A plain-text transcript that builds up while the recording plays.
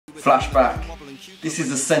Flashback. This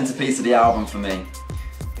is the centerpiece of the album for me.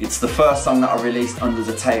 It's the first song that I released under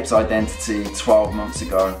the Tapes identity 12 months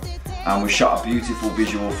ago, and we shot a beautiful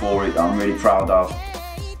visual for it that I'm really proud of.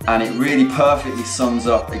 And it really perfectly sums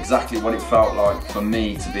up exactly what it felt like for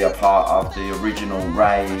me to be a part of the original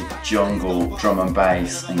rave, jungle, drum and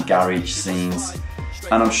bass and garage scenes.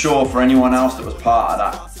 And I'm sure for anyone else that was part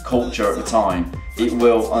of that culture at the time, it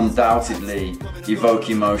will undoubtedly evoke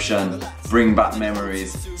emotion, bring back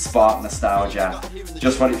memories, spark nostalgia.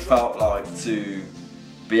 Just what it felt like to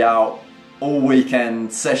be out all weekend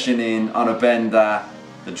sessioning on a bender,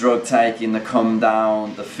 the drug taking, the come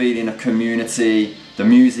down, the feeling of community, the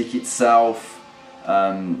music itself,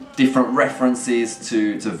 different references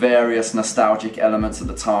to various nostalgic elements of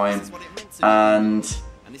the time. And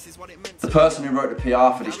the person who wrote the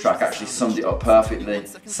PR for this track actually summed it up perfectly,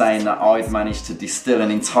 saying that I'd managed to distill an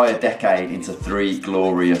entire decade into 3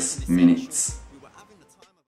 glorious minutes.